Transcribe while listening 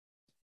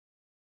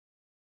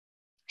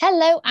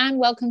Hello and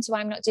welcome to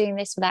I'm Not Doing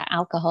This Without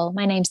Alcohol.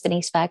 My name's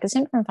Denise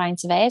Ferguson from Fine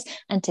Surveyors,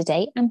 and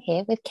today I'm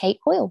here with Kate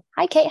Hoyle.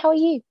 Hi, Kate. How are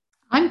you?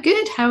 I'm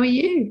good. How are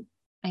you?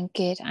 I'm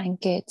good. I'm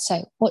good.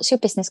 So, what's your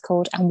business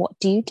called, and what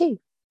do you do?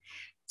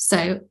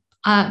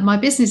 My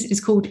business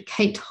is called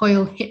Kate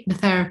Hoyle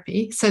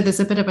Hypnotherapy. So there's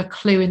a bit of a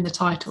clue in the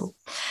title.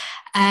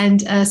 And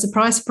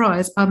surprise,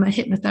 surprise, I'm a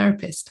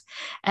hypnotherapist.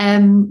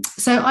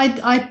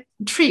 I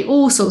treat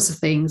all sorts of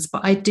things,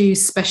 but I do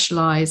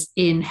specialize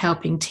in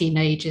helping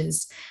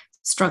teenagers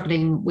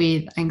struggling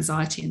with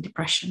anxiety and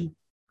depression.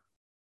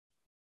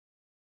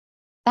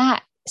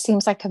 That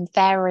seems like a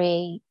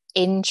very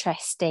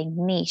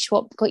interesting niche.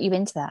 What got you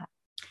into that?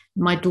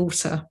 My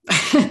daughter.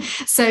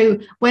 So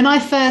when I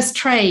first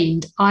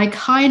trained, I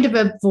kind of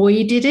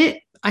avoided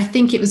it. I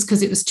think it was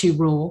because it was too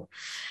raw.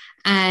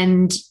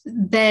 And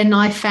then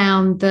I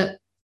found that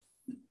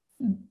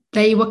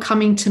they were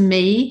coming to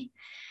me.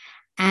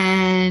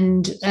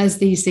 And as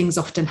these things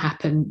often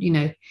happen,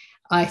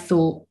 I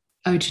thought,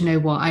 oh, do you know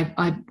what?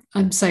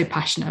 I'm so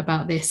passionate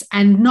about this.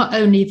 And not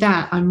only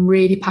that, I'm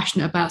really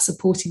passionate about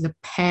supporting the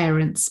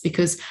parents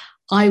because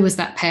I was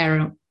that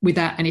parent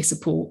without any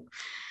support.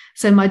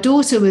 So my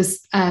daughter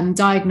was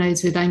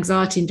diagnosed with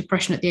anxiety and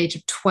depression at the age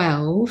of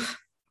 12.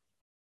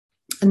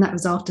 And that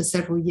was after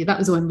several years. That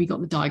was when we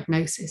got the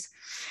diagnosis.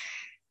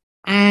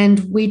 And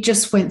we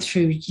just went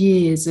through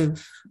years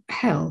of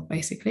hell,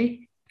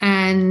 basically,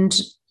 and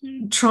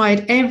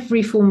tried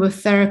every form of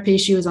therapy.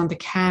 She was under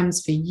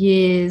CAMS for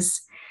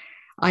years.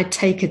 I'd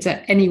take her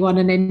to anyone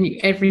and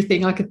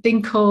everything I could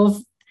think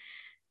of.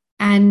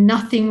 And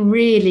nothing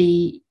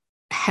really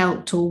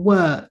helped or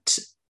worked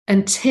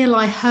until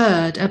I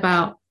heard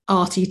about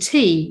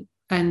RTT,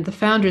 and the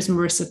founder is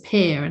Marissa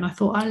Peer. And I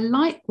thought, I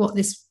like what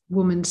this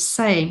woman's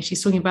saying.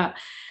 She's talking about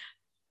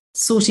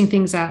sorting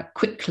things out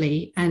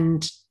quickly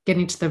and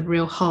getting to the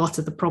real heart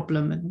of the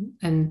problem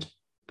and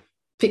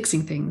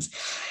fixing things.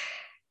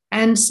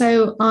 And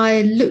so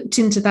I looked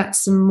into that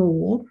some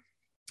more,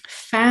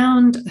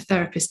 found a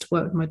therapist to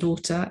work with my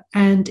daughter,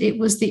 and it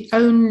was the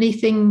only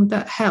thing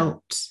that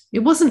helped. It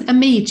wasn't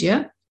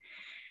immediate.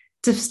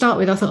 To start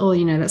with, I thought,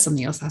 that's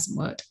something else that hasn't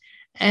worked.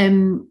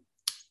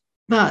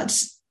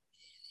 But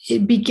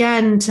it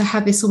began to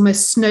have this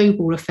almost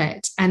snowball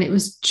effect, and it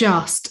was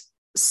just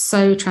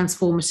so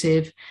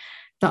transformative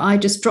that I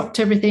just dropped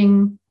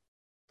everything,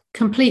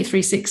 complete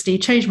 360,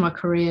 changed my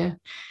career,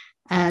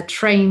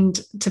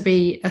 trained to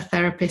be a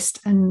therapist,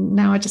 and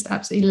now I just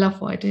absolutely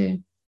love what I do.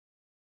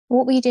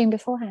 What were you doing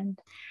beforehand?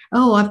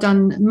 Oh, I've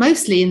done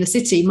mostly in the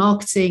city,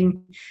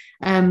 marketing,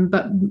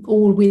 but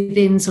all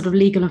within sort of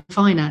legal and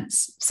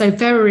finance. So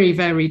very,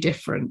 very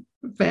different.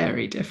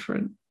 Very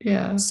different.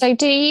 Yeah. So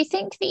do you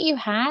think that you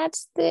had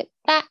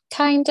that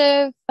kind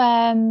of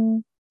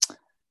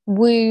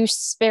woo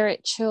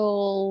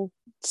spiritual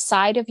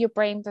side of your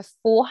brain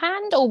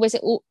beforehand, or was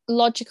it all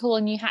logical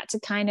and you had to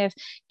kind of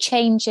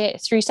change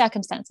it through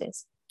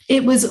circumstances?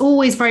 It was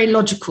always very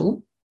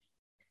logical.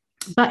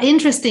 But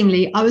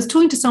interestingly, I was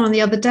talking to someone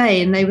the other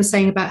day and they were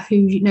saying about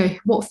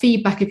what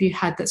feedback have you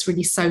had that's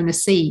really sown a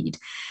seed?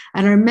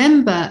 And I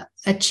remember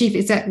a chief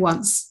exec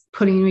once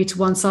putting me to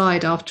one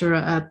side after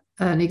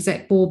an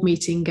exec board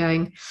meeting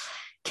going,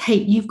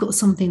 Kate, you've got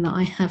something that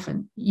I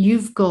haven't.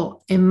 You've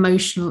got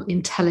emotional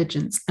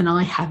intelligence and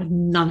I have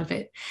none of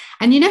it.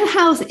 And you know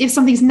how if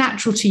something's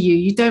natural to you,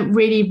 you don't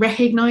really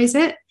recognize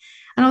it?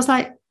 And I was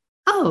like,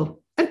 oh,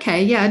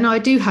 okay, yeah, no, I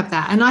do have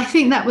that. And I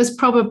think that was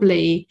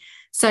probably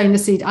sowing the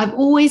seed. I've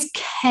always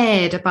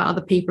cared about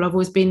other people. I've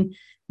always been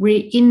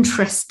really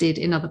interested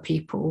in other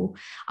people.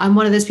 I'm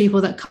one of those people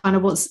that kind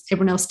of wants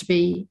everyone else to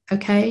be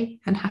okay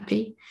and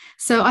happy.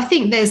 So I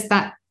think there's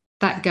that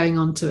going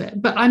on to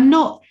it. But I'm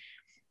not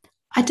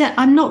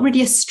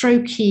really a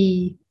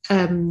strokey,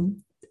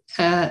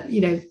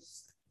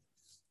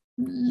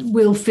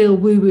 will feel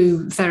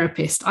woo-woo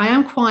therapist. I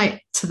am quite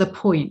to the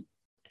point.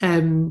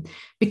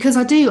 Because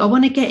I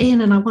want to get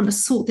in and I want to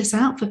sort this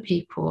out for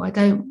people. I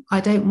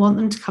don't want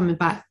them to coming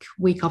back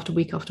week after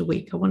week after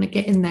week. I want to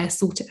get in there,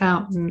 sort it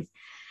out and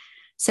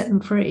set them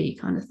free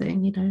kind of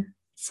thing,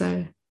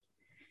 So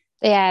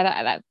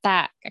yeah,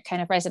 that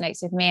kind of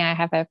resonates with me. I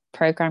have a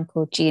program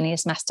called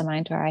Genius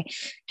Mastermind where I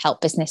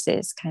help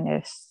businesses kind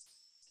of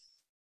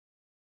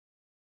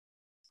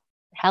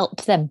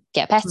help them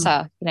get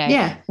better,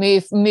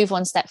 move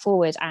one step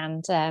forward,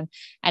 and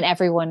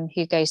everyone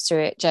who goes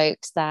through it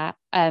jokes that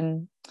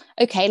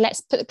okay,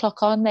 let's put the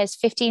clock on, there's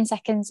 15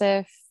 seconds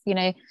of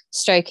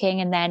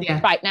stroking, and then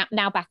right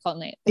now back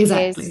on it,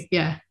 exactly.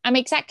 Yeah, I'm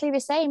exactly the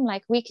same.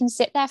 Like, we can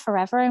sit there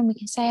forever and we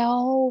can say,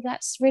 oh,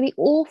 that's really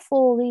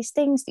awful, these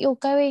things that you're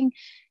going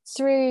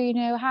through,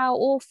 how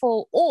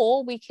awful,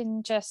 or we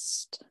can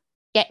just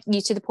get you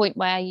to the point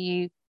where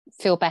you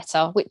feel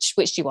better, which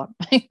do you want?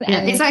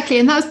 Yeah, exactly.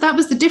 And that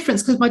was the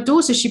difference, because my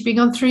daughter, she'd been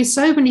gone through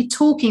so many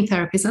talking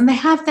therapies, and they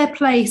have their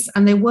place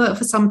and they work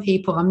for some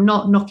people. I'm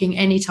not knocking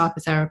any type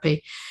of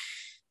therapy,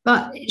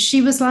 but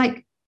she was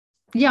like,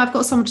 yeah, I've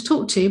got someone to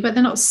talk to, but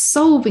they're not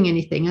solving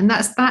anything. And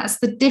that's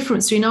the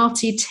difference between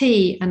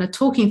RTT and a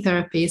talking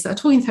therapy, is that a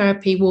talking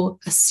therapy will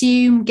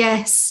assume,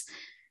 guess,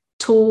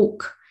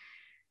 talk.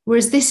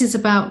 Whereas this is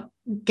about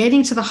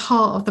getting to the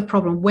heart of the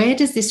problem. Where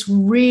does this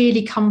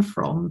really come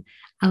from?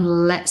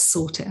 And let's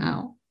sort it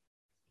out.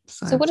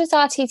 So what does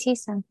RTT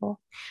stand for?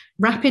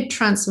 Rapid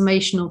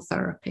Transformational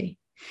Therapy.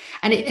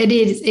 And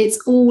it's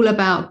all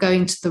about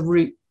going to the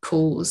root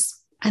cause.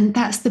 And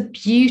that's the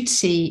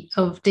beauty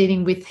of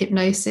dealing with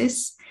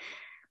hypnosis.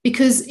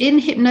 Because in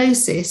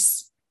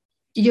hypnosis,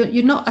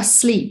 you're not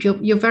asleep.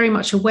 You're very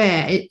much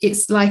aware.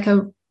 It's like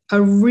a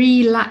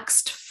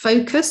relaxed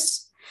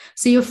focus.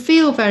 So you'll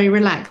feel very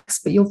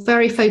relaxed, but you're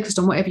very focused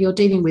on whatever you're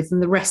dealing with,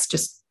 and the rest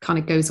just kind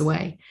of goes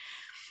away.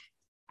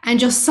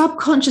 And your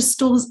subconscious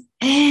stores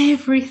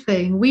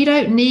everything. We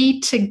don't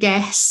need to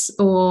guess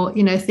or,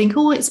 think,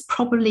 oh, it's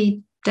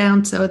probably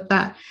down to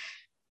that.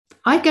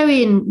 I go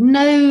in,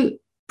 no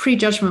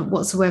prejudgment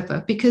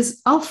whatsoever,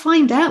 because I'll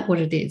find out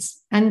what it is,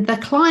 and the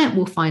client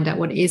will find out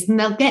what it is, and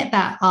they'll get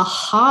that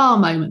aha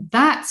moment.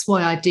 That's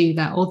why I do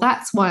that, or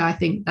that's why I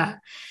think that.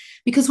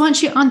 Because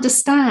once you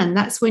understand,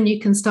 that's when you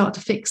can start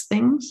to fix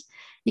things.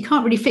 You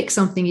can't really fix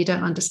something you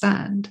don't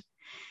understand.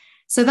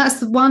 So that's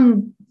the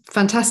one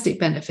fantastic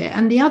benefit.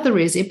 And the other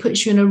is it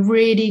puts you in a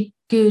really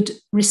good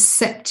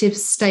receptive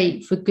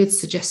state for good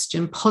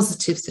suggestion,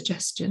 positive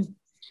suggestion.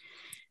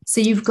 So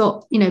you've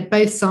got,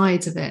 both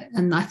sides of it.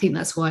 And I think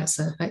that's why it's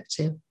so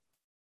effective.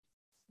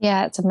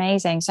 Yeah, it's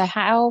amazing. So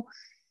how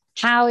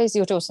is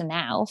your daughter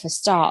now, for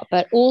start,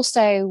 but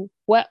also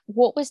what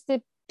was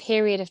the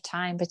period of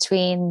time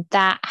between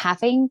that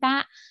having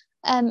that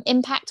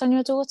impact on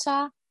your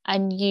daughter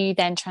and you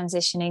then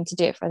transitioning to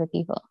do it for other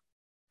people?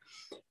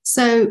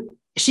 So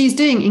she's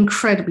doing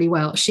incredibly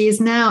well. She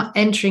is now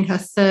entering her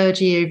 3rd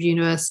year of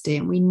university,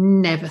 and we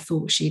never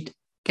thought she'd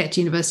get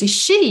to university.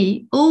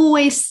 She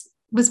always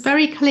was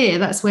very clear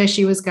that's where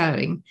she was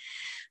going,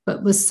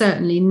 but was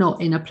certainly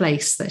not in a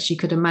place that she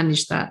could have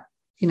managed that,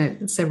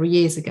 several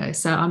years ago.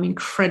 So I'm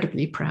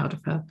incredibly proud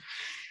of her.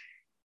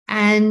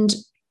 And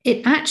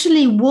it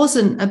actually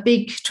wasn't a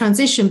big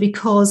transition,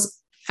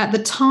 because at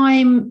the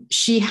time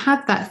she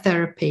had that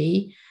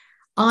therapy,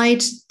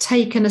 I'd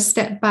taken a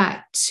step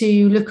back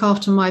to look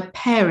after my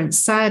parents,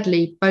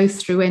 sadly, both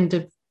through end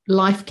of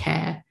life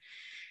care.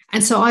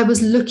 And so I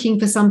was looking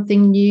for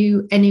something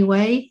new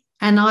anyway.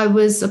 And I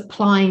was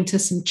applying to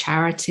some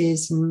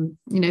charities and,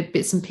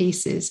 bits and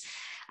pieces.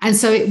 And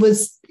so it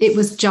was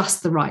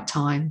just the right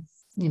time,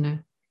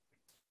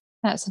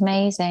 That's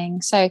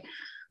amazing. So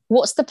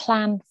what's the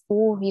plan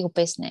for your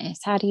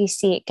business? How do you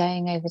see it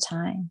going over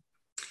time?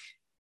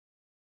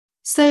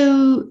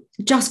 So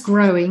just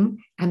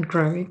growing and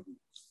growing.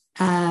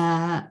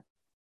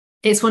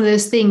 It's one of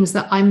those things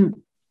that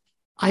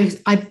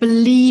I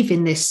believe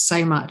in this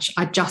so much.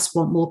 I just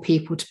want more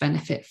people to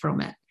benefit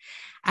from it.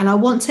 And I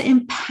want to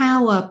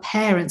empower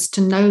parents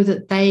to know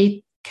that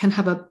they can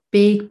have a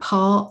big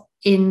part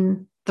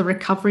in the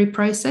recovery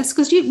process.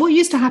 Because what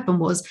used to happen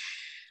was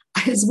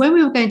when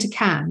we were going to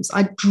CAMHS,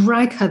 I'd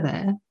drag her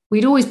there.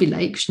 We'd always be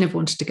late because she never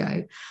wanted to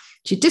go.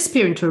 She'd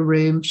disappear into a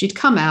room. She'd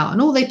come out,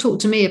 and all they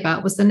talked to me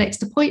about was the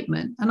next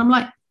appointment. And I'm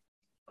like,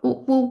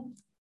 well,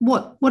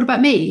 what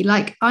about me?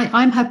 Like,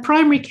 I'm her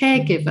primary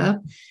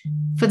caregiver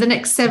for the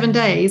next 7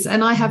 days,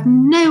 and I have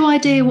no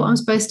idea what I'm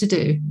supposed to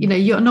do.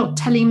 You're not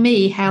telling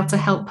me how to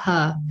help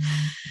her.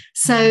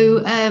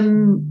 So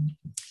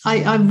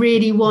I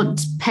really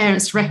want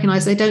parents to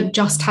recognise they don't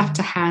just have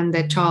to hand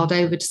their child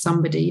over to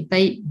somebody.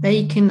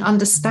 They can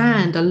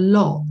understand a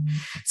lot.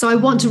 So I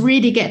want to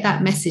really get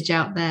that message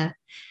out there.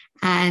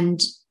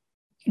 And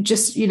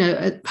just,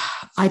 I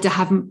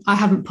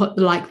haven't put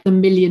the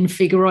million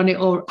figure on it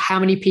or how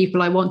many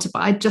people I want to,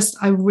 but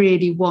I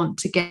really want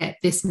to get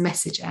this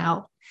message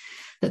out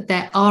that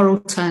there are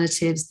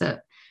alternatives,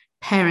 that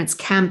parents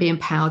can be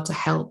empowered to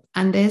help.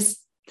 And there's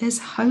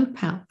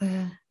hope out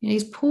there.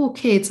 These poor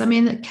kids, at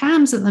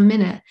CAMHS at the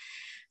minute,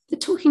 they're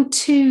talking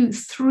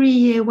 2-3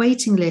 year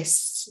waiting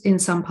lists in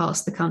some parts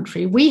of the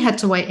country. We had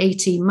to wait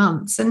 18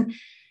 months, and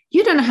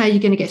you don't know how you're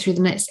going to get through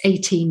the next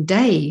 18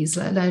 days,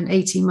 let alone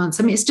 18 months.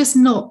 It's just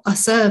not a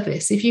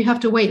service. If you have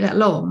to wait that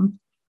long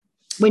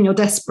when you're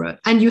desperate,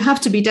 and you have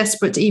to be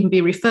desperate to even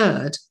be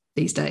referred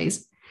these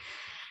days,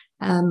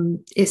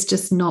 it's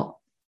just not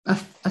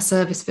a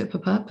service fit for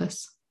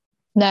purpose.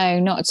 No,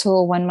 not at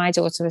all. When my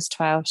daughter was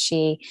 12,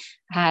 she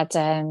had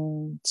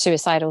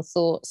suicidal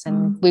thoughts,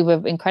 and we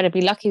were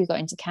incredibly lucky. We got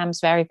into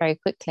CAMHS very, very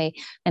quickly,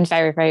 and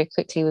very, very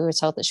quickly we were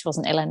told that she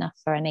wasn't ill enough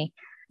for any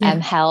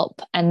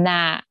help. And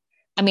that,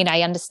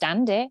 I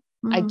understand it.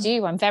 I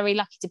do. I'm very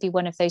lucky to be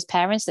one of those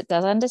parents that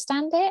does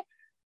understand it.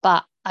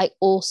 But I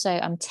also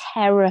am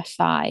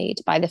terrified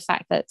by the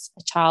fact that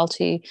a child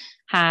who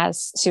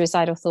has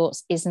suicidal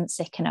thoughts isn't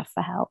sick enough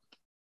for help.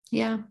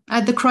 Yeah.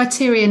 The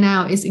criteria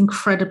now is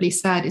incredibly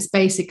sad. It's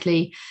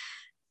basically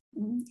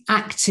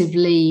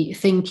actively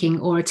thinking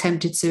or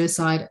attempted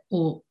suicide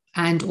or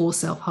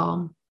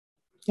self-harm.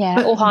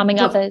 Yeah, or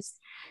harming others.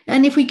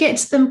 And if we get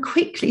to them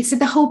quickly, so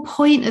the whole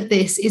point of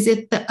this is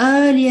that the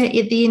earlier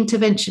the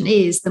intervention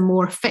is, the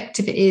more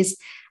effective it is.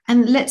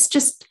 And let's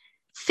just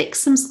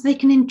fix them so they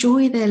can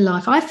enjoy their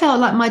life. I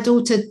felt like my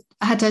daughter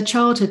had her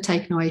childhood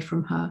taken away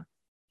from her.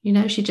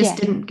 She just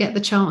didn't get the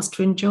chance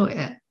to enjoy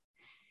it.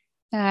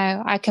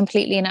 No, I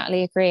completely and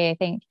utterly agree. I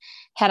think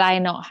had I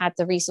not had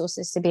the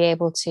resources to be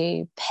able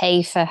to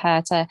pay for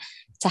her to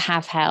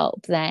have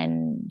help,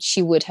 then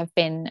she would have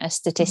been a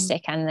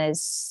statistic. And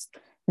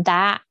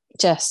that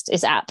just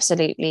is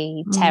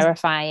absolutely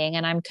terrifying.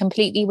 And I'm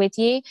completely with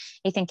you.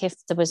 I think if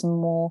there was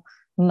more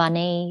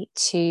money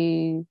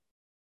to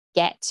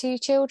get to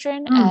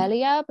children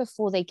earlier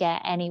before they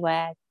get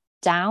anywhere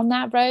down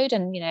that road,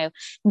 and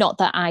not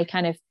that I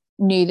kind of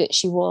knew that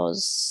she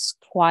was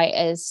quite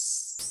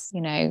as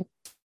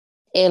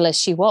ill as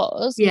she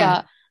was,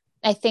 but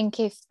I think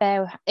if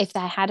there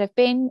had have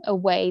been a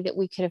way that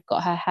we could have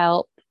got her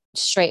help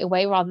straight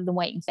away rather than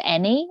waiting for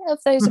any of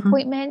those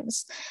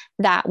appointments,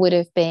 that would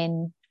have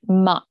been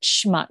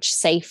much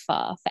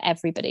safer for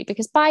everybody,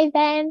 because by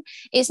then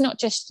it's not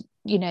just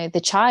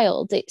the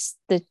child, it's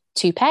the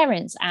two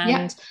parents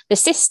and the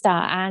sister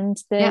and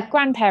the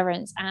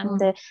grandparents and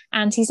the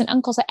aunties and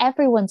uncles. So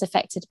everyone's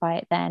affected by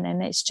it then.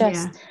 And it's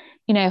just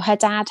her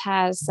dad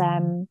has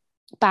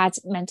bad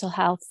mental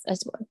health,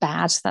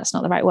 that's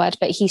not the right word,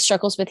 but he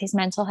struggles with his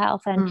mental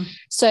health, and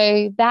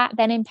so that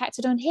then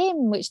impacted on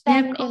him, which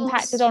then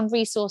impacted on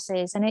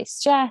resources. And it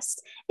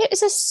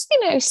was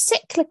a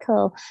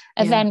cyclical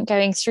event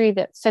going through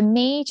that for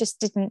me just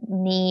didn't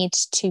need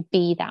to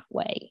be that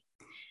way.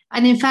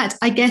 And in fact,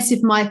 I guess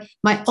if my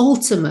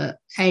ultimate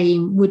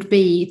aim would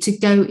be to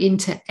go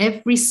into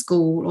every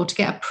school, or to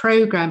get a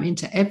program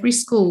into every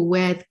school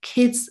where the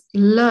kids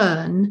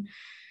learn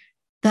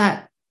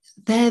that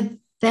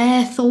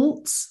their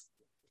thoughts,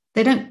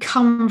 they don't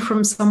come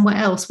from somewhere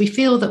else. We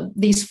feel that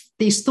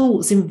these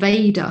thoughts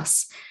invade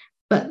us,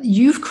 but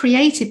you've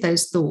created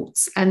those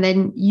thoughts, and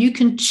then you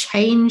can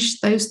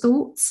change those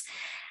thoughts.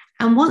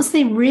 And once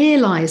they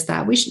realize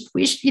that, which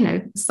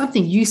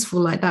something useful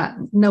like that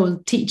no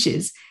one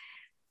teaches,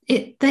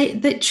 it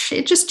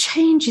just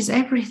changes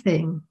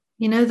everything.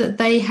 That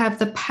they have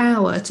the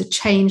power to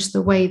change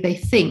the way they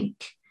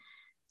think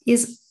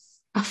is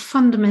a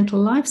fundamental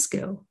life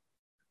skill.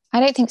 I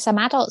don't think some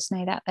adults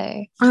know that,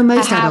 though. Oh,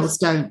 most adults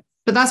don't.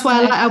 But that's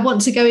why I want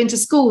to go into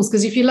schools,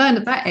 because if you learn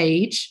at that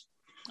age,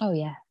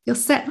 you're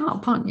set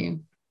up, aren't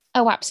you?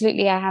 Oh,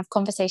 absolutely. I have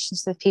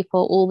conversations with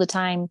people all the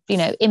time,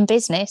 in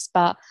business,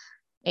 but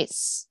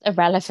it's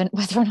irrelevant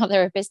whether or not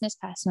they're a business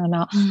person or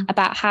not,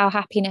 about how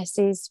happiness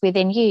is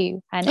within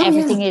you, and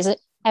everything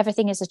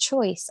is a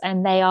choice.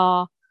 And they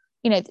are,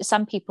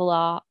 some people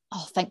are,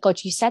 oh, thank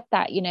God you said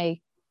that,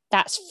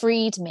 that's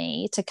freed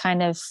me to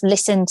kind of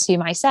listen to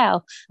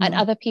myself. And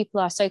other people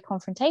are so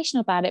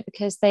confrontational about it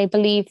because they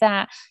believe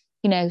that,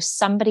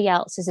 somebody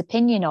else's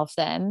opinion of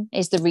them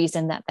is the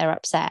reason that they're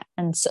upset.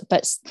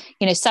 But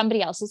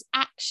somebody else's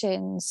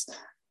actions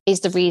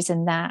is the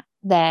reason that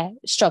they're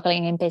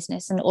struggling in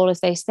business, and all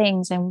of those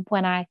things. And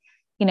when I,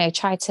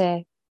 try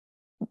to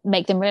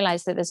make them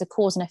realize that there's a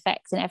cause and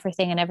effect in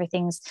everything, and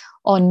everything's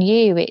on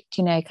you, it,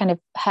 kind of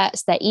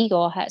hurts their ego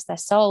or hurts their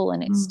soul.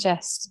 And it's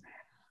just,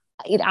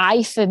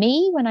 for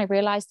me, when I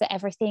realized that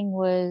everything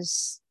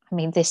was,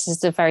 this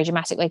is a very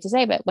dramatic way to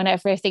say, but when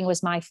everything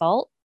was my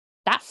fault,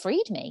 that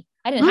freed me.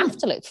 I didn't have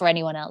to look for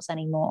anyone else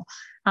anymore.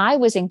 I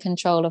was in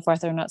control of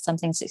whether or not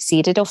something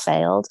succeeded or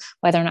failed,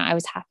 whether or not I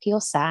was happy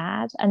or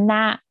sad. And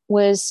that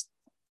was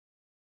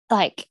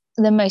like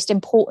the most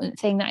important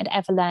thing that I'd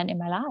ever learned in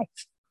my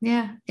life.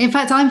 Yeah. In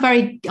fact, I'm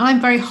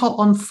very hot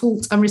on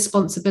fault and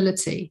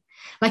responsibility.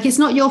 Like, it's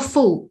not your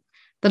fault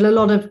that a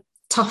lot of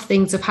tough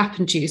things have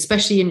happened to you,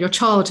 especially in your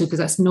childhood, because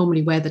that's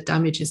normally where the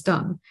damage is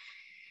done.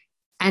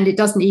 And it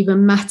doesn't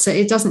even matter.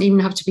 It doesn't even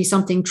have to be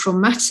something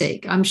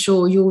traumatic. I'm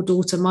sure your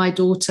daughter, my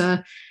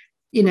daughter,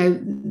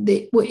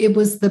 it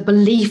was the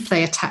belief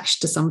they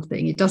attached to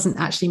something. It doesn't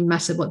actually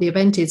matter what the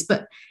event is,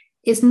 but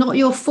it's not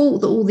your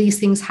fault that all these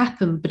things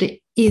happen, but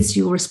it is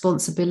your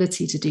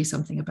responsibility to do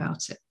something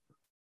about it.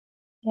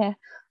 Yeah.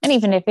 And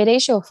even if it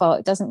is your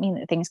fault, it doesn't mean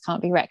that things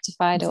can't be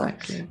rectified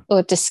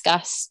or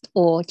discussed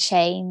or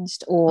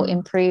changed or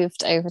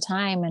improved over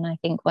time. And I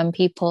think when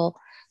people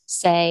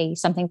say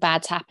something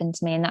bad's happened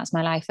to me and that's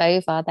my life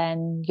over,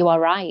 then you are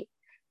right.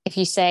 If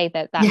you say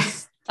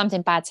that's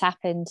something bad's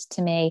happened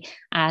to me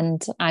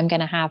and I'm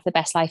going to have the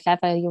best life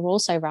ever, you're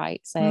also right.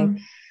 So,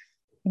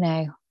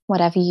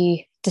 whatever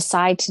you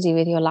decide to do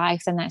with your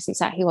life, then that's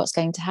exactly what's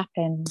going to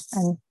happen.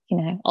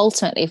 And,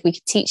 ultimately, if we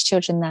could teach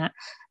children that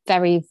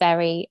very,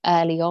 very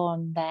early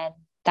on, then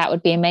that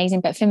would be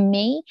amazing. But for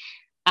me,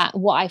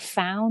 what I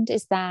found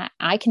is that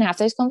I can have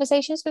those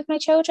conversations with my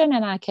children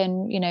and I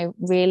can,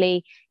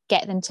 really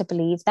get them to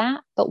believe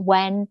that. But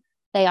when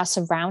they are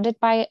surrounded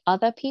by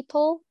other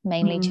people,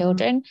 mainly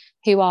children,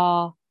 who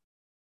are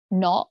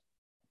not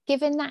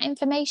given that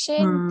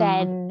information,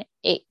 then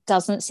it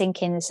doesn't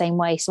sink in the same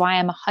way. So I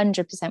am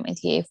 100%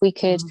 with you. If we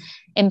could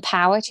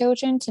empower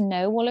children to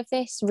know all of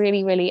this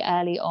really, really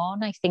early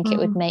on, I think it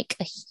would make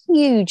a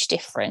huge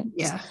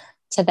difference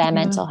to their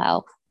mental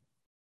health.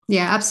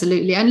 Yeah,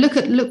 absolutely. And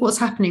look what's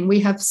happening.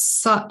 We have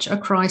such a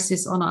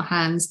crisis on our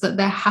hands that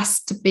there has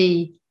to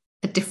be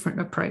a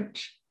different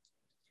approach.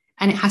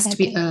 And it has to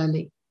be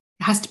early.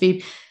 It has to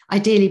be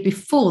ideally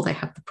before they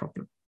have the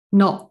problem.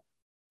 not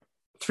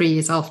 3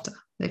 years after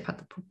they've had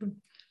the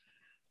problem.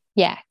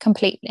 Yeah,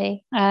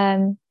 completely.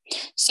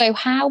 So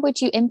how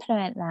would you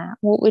implement that?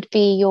 What would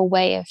be your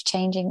way of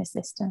changing the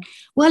system?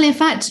 Well, in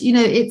fact,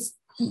 it's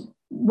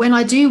when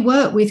I do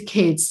work with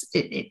kids,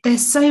 they're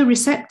so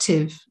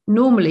receptive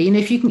normally.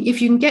 If you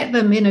can get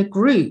them in a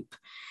group,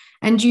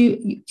 and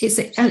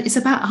it's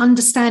about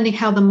understanding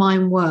how the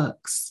mind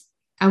works.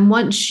 And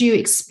once you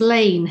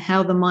explain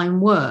how the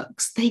mind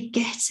works, they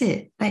get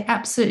it. They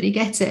absolutely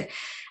get it.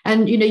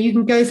 And, you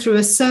can go through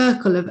a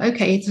circle of,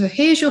 okay, so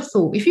here's your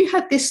thought. If you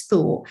had this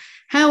thought,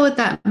 how would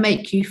that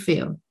make you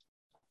feel?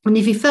 And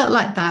if you felt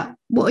like that,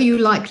 what are you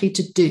likely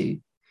to do?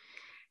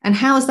 And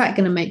how is that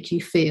going to make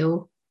you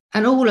feel?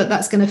 And all of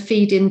that's going to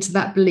feed into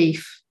that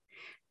belief.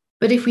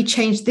 But if we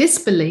change this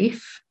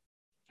belief,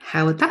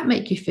 how would that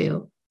make you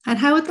feel? And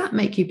how would that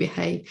make you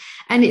behave?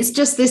 And it's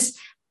just this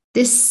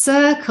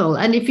circle.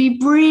 And if you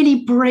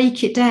really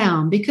break it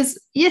down,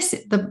 because yes,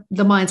 the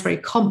mind's very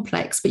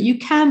complex, but you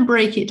can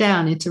break it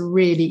down into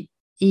really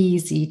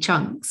easy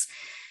chunks.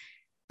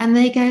 And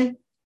they go,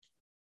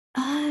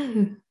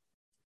 oh,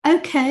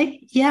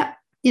 okay, yeah,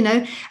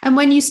 and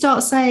when you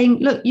start saying,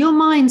 look, your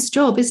mind's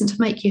job isn't to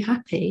make you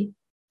happy.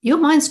 Your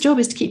mind's job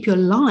is to keep you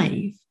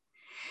alive.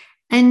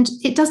 And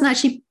it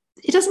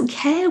doesn't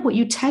care what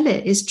you tell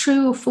it is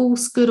true or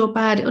false, good or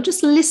bad. It'll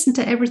just listen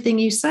to everything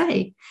you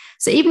say.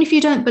 So even if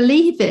you don't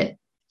believe it,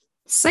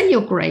 say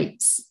you're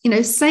great,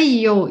 say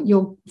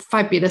you're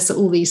fabulous at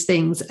all these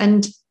things.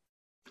 And,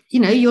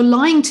 you're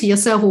lying to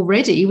yourself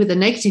already with the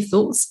negative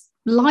thoughts,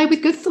 lie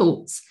with good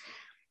thoughts.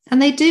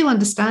 And they do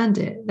understand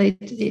it.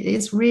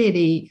 It's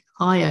really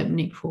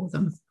eye-opening for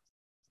them.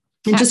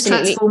 It just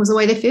transforms the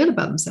way they feel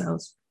about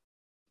themselves.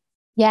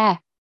 Yeah.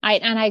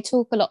 I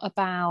talk a lot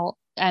about,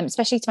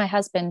 especially to my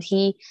husband,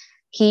 he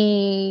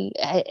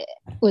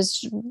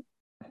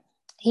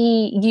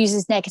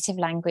uses negative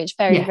language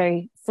very,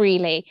 very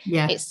freely.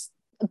 Yeah. It's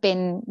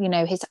been,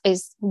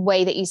 his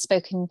way that he's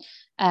spoken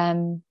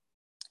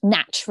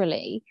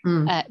naturally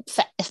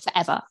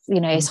forever,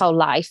 his whole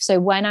life. So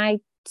when I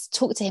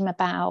talk to him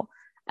about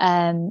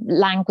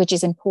language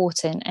is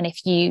important, and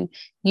if you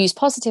use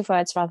positive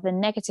words rather than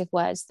negative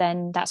words,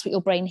 then that's what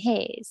your brain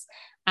hears.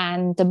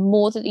 And the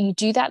more that you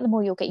do that, the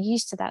more you'll get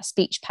used to that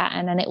speech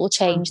pattern, and it will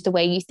change the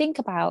way you think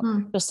about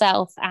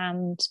yourself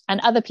and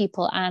other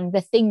people and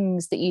the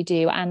things that you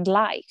do and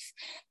life.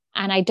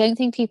 And I don't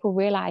think people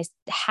realize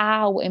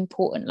how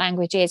important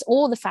language is,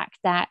 or the fact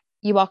that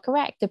you are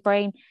correct. The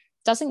brain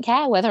doesn't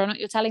care whether or not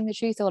you're telling the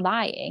truth or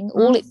lying.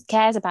 All it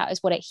cares about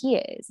is what it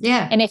hears.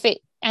 Yeah. And if it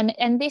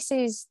and this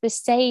is the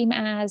same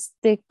as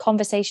the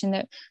conversation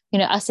that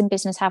us in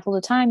business have all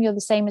the time. You're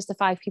the same as the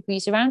 5 people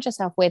you surround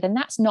yourself with, and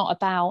that's not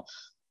about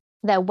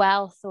their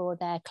wealth or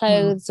their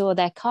clothes or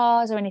their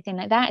cars or anything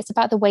like that. It's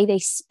about the way they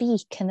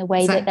speak and the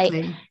way that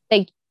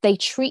they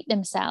treat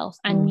themselves.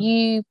 And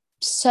you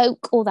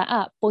soak all that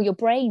up, or your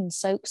brain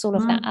soaks all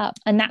of that up.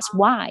 And that's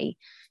why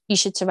you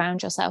should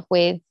surround yourself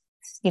with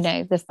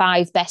the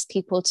 5 best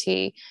people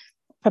to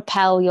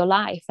propel your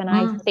life. And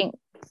I think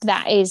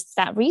that is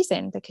that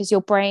reason, because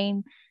your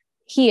brain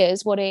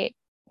hears what it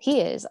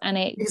hears, and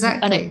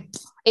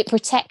it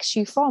protects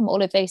you from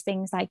all of those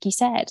things, like you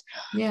said.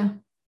 Yeah.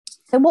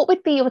 So what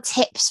would be your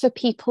tips for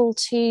people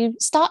to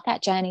start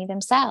that journey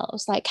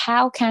themselves? Like,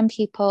 how can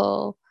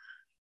people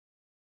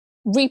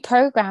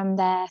reprogram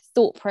their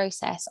thought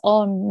process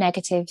on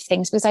negative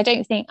things? Because I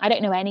don't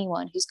know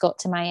anyone who's got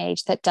to my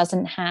age that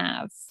doesn't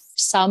have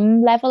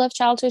some level of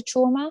childhood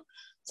trauma.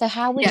 So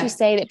how would you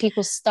say that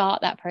people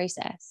start that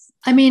process?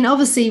 I mean,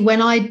 obviously,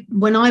 when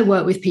I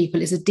work with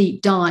people, it's a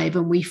deep dive,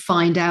 and we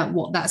find out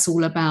what that's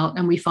all about,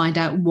 and we find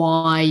out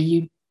why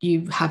you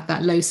have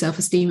that low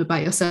self-esteem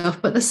about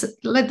yourself. But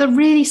the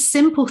really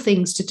simple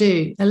things to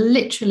do are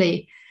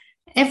literally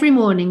every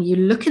morning you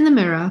look in the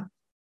mirror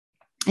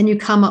and you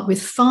come up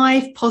with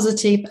 5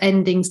 positive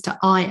endings to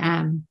I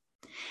am.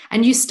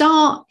 And you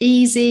start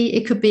easy.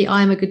 It could be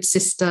I'm a good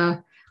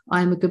sister,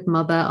 I'm a good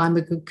mother, I'm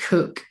a good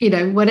cook,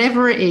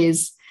 whatever it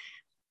is.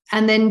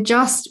 And then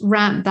just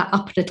ramp that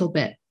up a little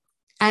bit.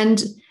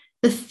 And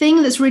the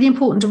thing that's really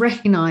important to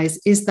recognize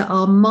is that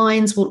our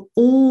minds will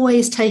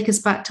always take us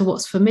back to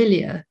what's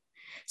familiar.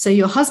 So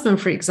your husband,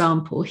 for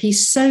example,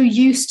 he's so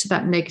used to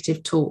that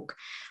negative talk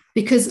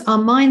because our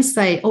minds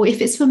say, oh,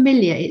 if it's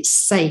familiar, it's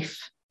safe.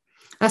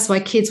 That's why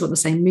kids want the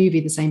same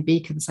movie, the same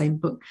beaker, the same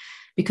book,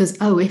 because,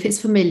 oh, if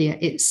it's familiar,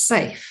 it's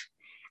safe.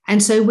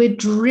 And so we're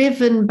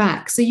driven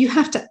back. So you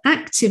have to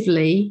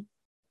actively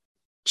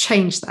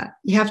change that.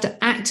 You have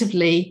to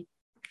actively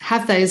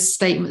have those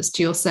statements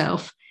to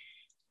yourself,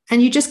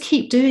 and you just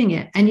keep doing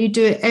it, and you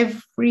do it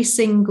every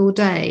single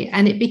day,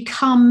 and it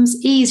becomes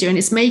easier, and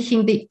it's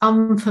making the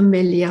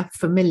unfamiliar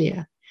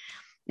familiar,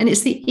 and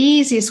it's the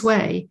easiest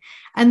way.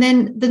 And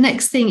then the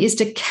next thing is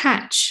to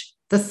catch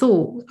the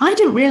thought. I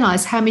didn't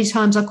realize how many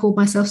times I called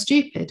myself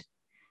stupid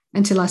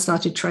until I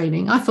started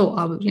training. I thought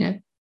I was,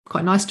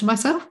 quite nice to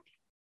myself.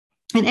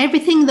 And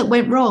everything that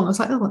went wrong, I was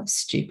like, oh, that's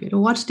stupid.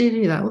 Or why did I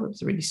do that? Oh, that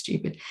was really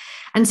stupid.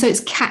 And so it's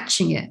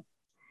catching it.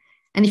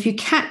 And if you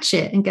catch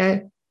it and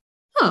go,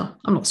 oh,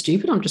 I'm not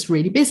stupid, I'm just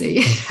really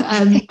busy.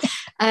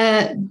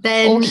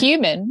 Then, or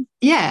human.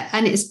 Yeah,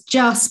 and it's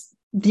just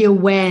the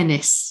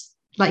awareness.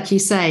 Like you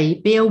say,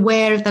 be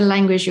aware of the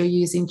language you're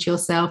using to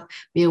yourself,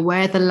 be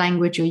aware of the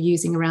language you're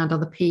using around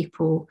other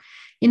people.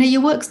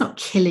 Your work's not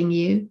killing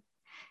you.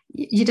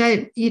 You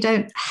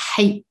don't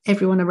hate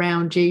everyone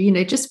around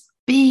you. Just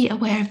be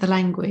aware of the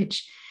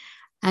language,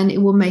 and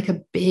it will make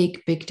a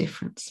big, big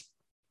difference.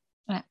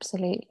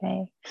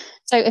 Absolutely.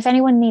 So if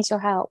anyone needs your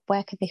help,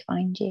 where could they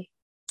find you?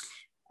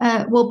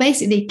 Well,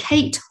 basically,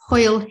 Kate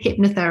Hoyle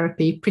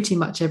Hypnotherapy, pretty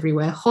much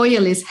everywhere.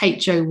 Hoyle is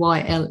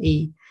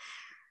Hoyle.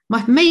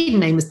 My maiden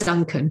name was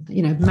Duncan,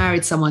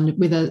 married someone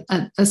with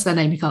a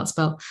surname you can't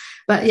spell.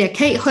 But yeah,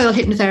 Kate Hoyle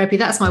Hypnotherapy,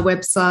 that's my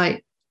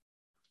website.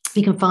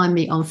 You can find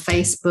me on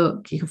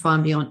Facebook. You can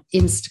find me on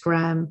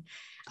Instagram.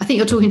 I think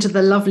you're talking to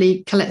the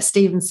lovely Colette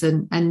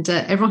Stevenson, and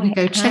everyone can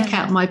go check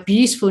out my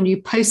beautiful new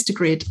poster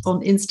grid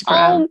on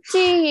Instagram. Oh, do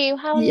you?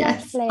 How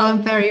yes,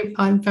 lovely.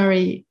 I'm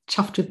very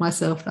chuffed with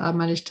myself that I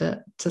managed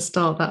to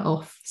start that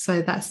off.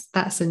 So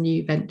that's a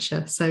new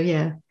venture. So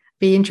yeah,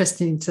 be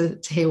interesting to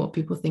hear what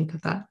people think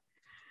of that.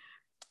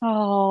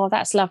 Oh,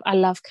 that's love. I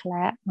love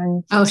Colette.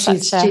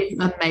 She's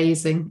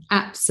amazing.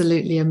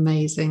 Absolutely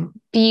amazing.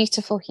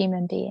 Beautiful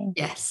human being.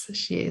 Yes,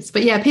 she is.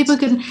 But yeah,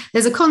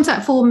 there's a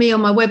contact form me on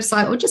my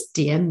website, or just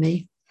DM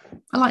me.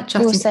 I like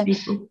chatting to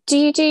people. Do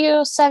you do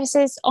your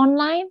services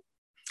online?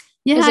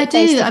 Yeah, I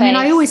do. I mean,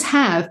 I always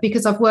have,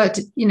 because I've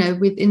worked,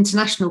 with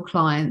international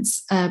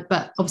clients,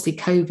 but obviously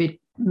COVID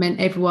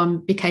meant everyone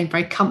became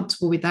very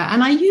comfortable with that.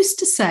 And I used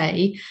to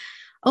say,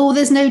 oh,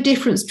 there's no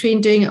difference between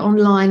doing it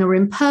online or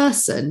in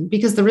person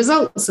because the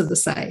results are the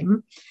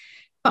same.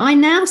 But I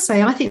now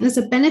say I think there's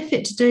a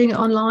benefit to doing it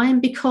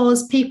online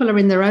because people are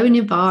in their own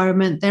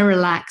environment, they're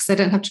relaxed, they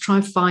don't have to try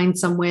and find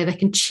somewhere, they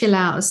can chill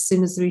out as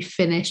soon as we've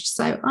finished.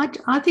 So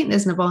I think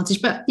there's an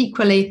advantage, but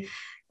equally,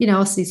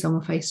 I'll see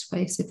someone face to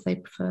face if they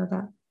prefer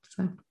that.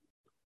 So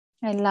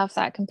I love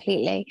that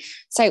completely.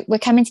 So we're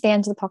coming to the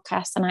end of the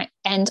podcast, and I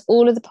end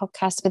all of the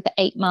podcasts with the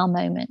 8 Mile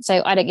moment.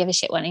 So I don't give a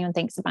shit what anyone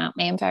thinks about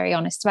me. I'm very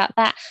honest about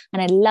that. And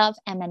I love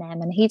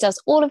Eminem, and he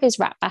does all of his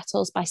rap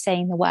battles by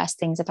saying the worst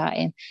things about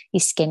him.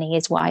 He's skinny,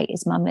 he's white,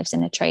 his mum lives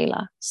in a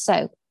trailer.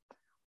 So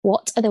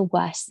what are the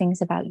worst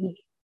things about you?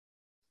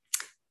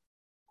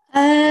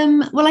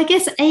 Well, I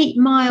guess 8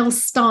 Mile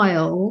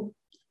style.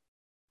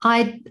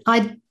 I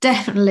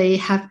definitely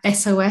have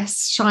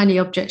SOS, shiny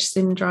object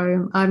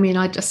syndrome. I mean,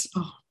 I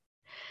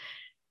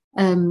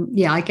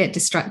get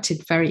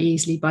distracted very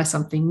easily by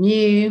something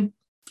new.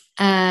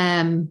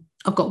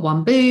 I've got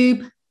one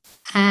boob,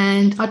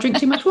 and I drink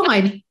too much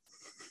wine.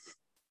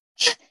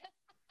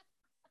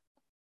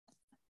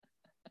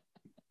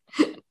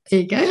 There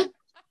you go.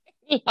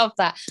 Love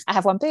that. I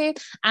have one boob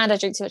and I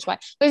drink too much wine.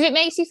 But if it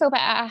makes you feel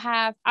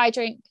better, I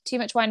drink too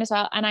much wine as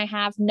well, and I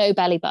have no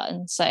belly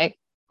button. So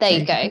there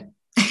you go.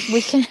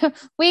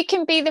 We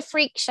can be the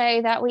freak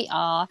show that we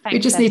are. Thanks, we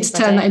just need to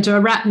turn that into a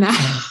rap now.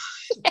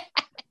 Yeah.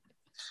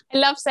 I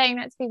love saying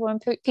that to people,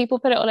 and people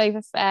put it all over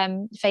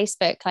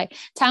Facebook, like,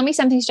 tell me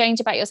something strange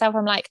about yourself.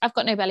 I'm like, I've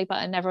got no belly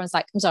button. Everyone's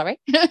like, I'm sorry.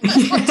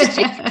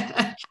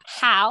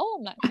 How?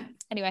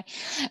 Anyway,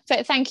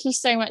 but thank you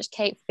so much,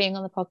 Kate, for being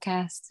on the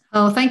podcast.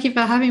 Oh, thank you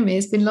for having me.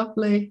 It's been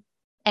lovely.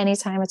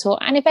 Anytime at all.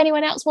 And if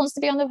anyone else wants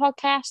to be on the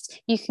podcast,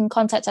 you can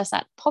contact us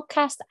at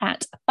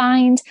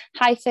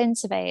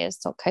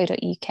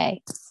podcast@find-surveyors.co.uk.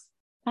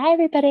 Bye,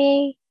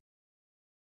 everybody.